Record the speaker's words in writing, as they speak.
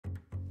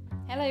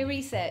Hello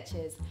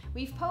researchers,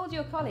 we've polled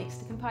your colleagues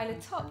to compile a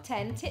top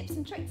 10 tips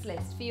and tricks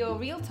list for your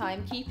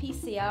real-time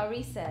QPCR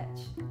research.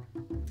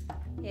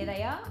 Here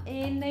they are,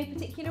 in no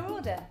particular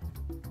order.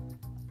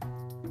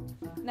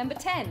 Number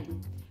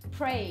 10.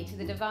 Pray to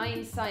the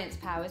divine science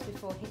powers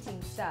before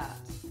hitting start.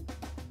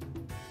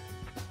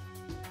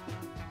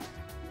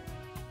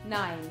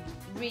 9.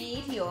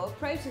 Read your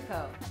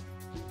protocol.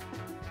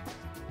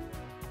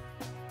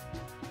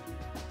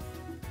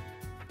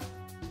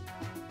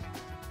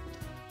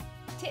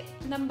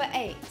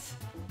 8.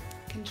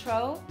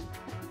 Control,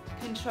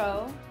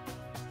 control,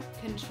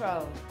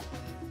 control.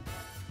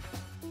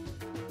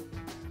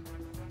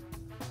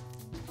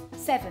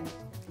 7.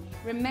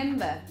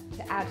 Remember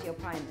to add your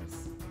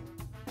primers.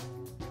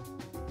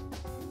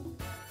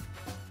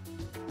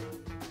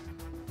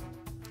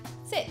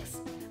 6.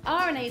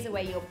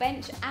 RNase-Away your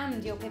bench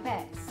and your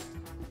pipettes.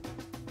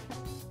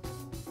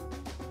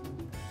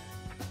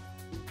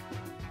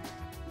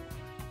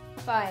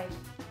 5.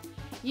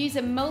 Use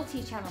a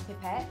multi-channel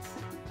pipette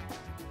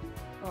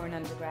or an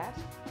Undergrad.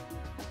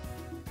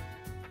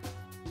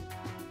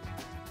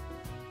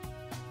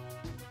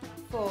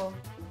 4.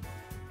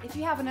 If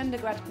you have an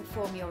Undergrad to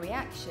perform your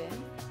reaction,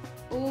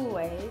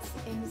 always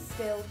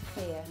instill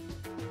fear.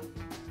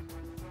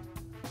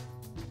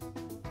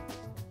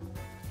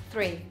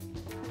 3.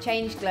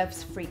 Change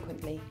gloves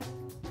frequently.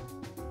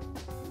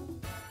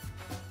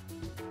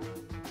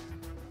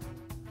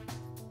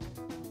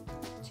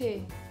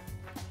 2.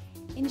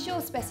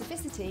 Ensure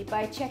specificity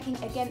by checking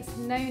against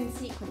known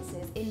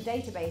sequences in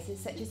databases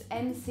such as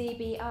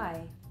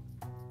NCBI.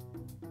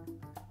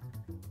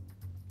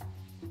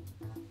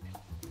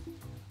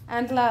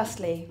 And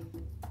lastly,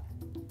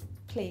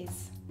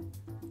 please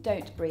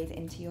don't breathe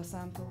into your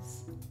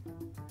samples.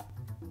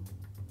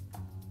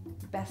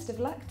 Best of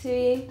luck to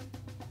you!